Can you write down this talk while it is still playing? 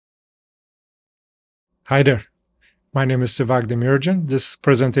Hi there. My name is Sevag Demirjian. This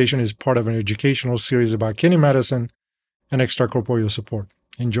presentation is part of an educational series about kidney medicine and extracorporeal support.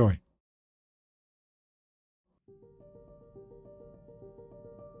 Enjoy.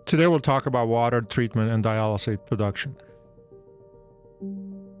 Today we'll talk about water treatment and dialysate production.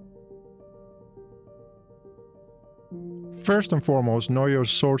 First and foremost, know your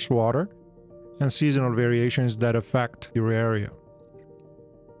source water and seasonal variations that affect your area.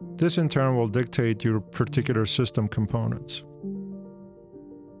 This in turn will dictate your particular system components.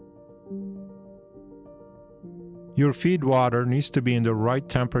 Your feed water needs to be in the right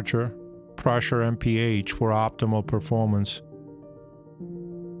temperature, pressure, and pH for optimal performance.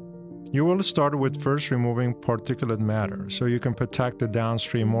 You will start with first removing particulate matter so you can protect the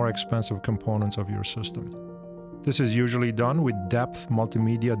downstream more expensive components of your system. This is usually done with depth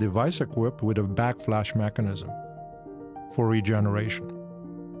multimedia device equipped with a backflash mechanism for regeneration.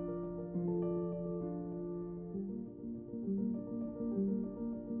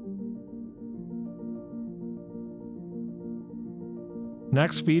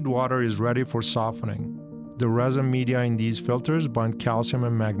 Next, feed water is ready for softening. The resin media in these filters bind calcium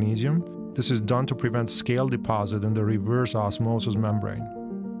and magnesium. This is done to prevent scale deposit in the reverse osmosis membrane,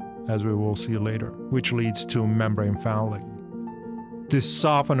 as we will see later, which leads to membrane fouling. This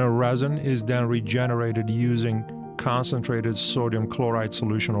softener resin is then regenerated using concentrated sodium chloride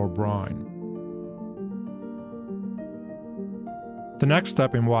solution or brine. The next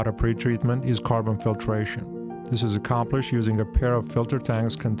step in water pretreatment is carbon filtration. This is accomplished using a pair of filter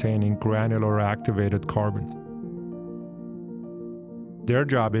tanks containing granular activated carbon. Their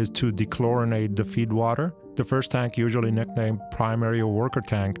job is to dechlorinate the feed water. The first tank, usually nicknamed primary or worker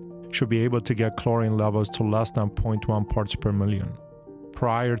tank, should be able to get chlorine levels to less than 0.1 parts per million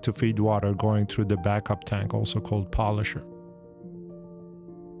prior to feed water going through the backup tank, also called polisher.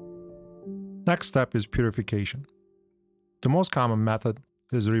 Next step is purification. The most common method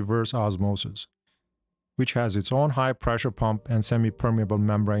is reverse osmosis, which has its own high pressure pump and semi-permeable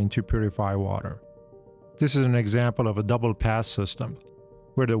membrane to purify water. This is an example of a double pass system,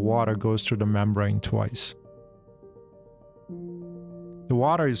 where the water goes through the membrane twice. The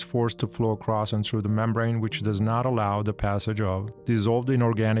water is forced to flow across and through the membrane, which does not allow the passage of dissolved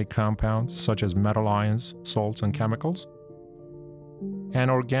inorganic compounds such as metal ions, salts, and chemicals,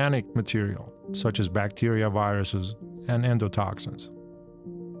 and organic material such as bacteria, viruses, and endotoxins.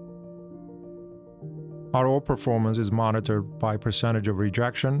 RO performance is monitored by percentage of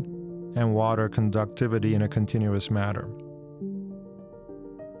rejection and water conductivity in a continuous manner.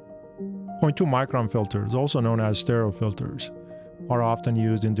 0.2 micron filters, also known as stereo filters, are often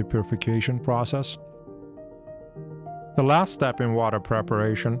used in the purification process. The last step in water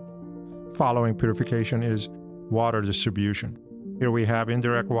preparation following purification is water distribution. Here we have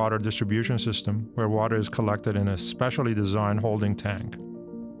indirect water distribution system where water is collected in a specially designed holding tank,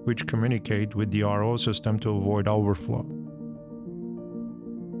 which communicate with the RO system to avoid overflow.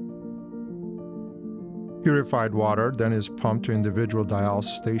 Purified water then is pumped to individual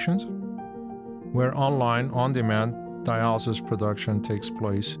dialysis stations, where online, on-demand dialysis production takes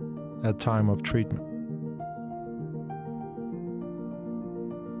place at time of treatment.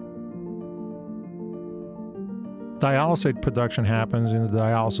 Dialysate production happens in the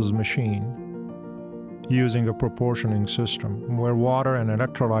dialysis machine using a proportioning system where water and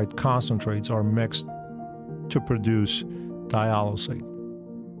electrolyte concentrates are mixed to produce dialysate.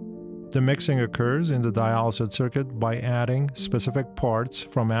 The mixing occurs in the dialysate circuit by adding specific parts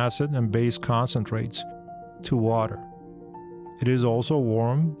from acid and base concentrates to water. It is also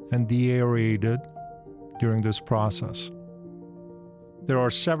warmed and deaerated during this process. There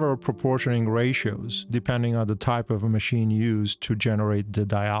are several proportioning ratios depending on the type of machine used to generate the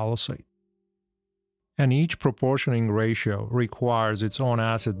dialysate. And each proportioning ratio requires its own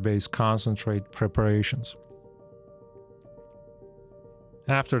acid-base concentrate preparations.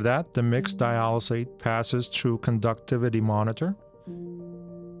 After that, the mixed dialysate passes through conductivity monitor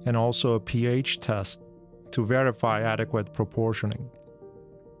and also a pH test to verify adequate proportioning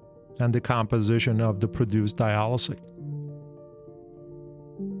and the composition of the produced dialysate.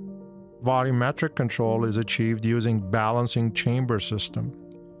 Volumetric control is achieved using balancing chamber system.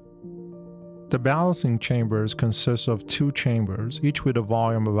 The balancing chambers consist of two chambers, each with a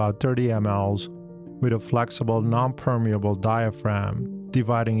volume of about 30 mL, with a flexible, non-permeable diaphragm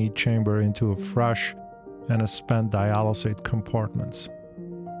dividing each chamber into a fresh and a spent dialysate compartments.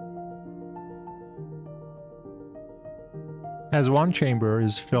 As one chamber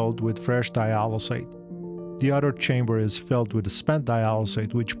is filled with fresh dialysate, the other chamber is filled with spent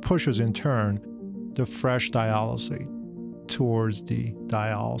dialysate, which pushes in turn the fresh dialysate towards the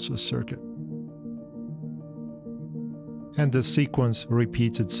dialysis circuit. and the sequence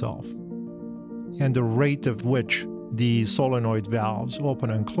repeats itself. And the rate at which the solenoid valves open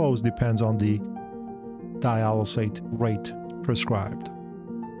and close depends on the dialysate rate prescribed.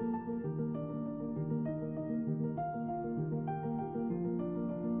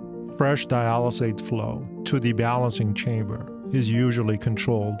 Fresh dialysate flow to the balancing chamber is usually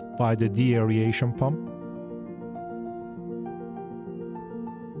controlled by the deaeration pump,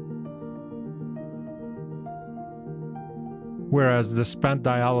 whereas the spent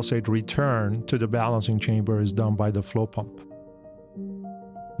dialysate return to the balancing chamber is done by the flow pump.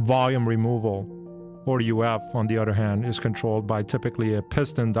 Volume removal, or UF, on the other hand, is controlled by typically a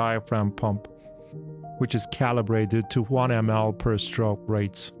piston diaphragm pump, which is calibrated to 1 ml per stroke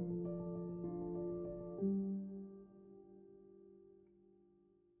rates.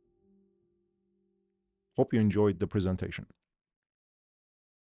 Hope you enjoyed the presentation.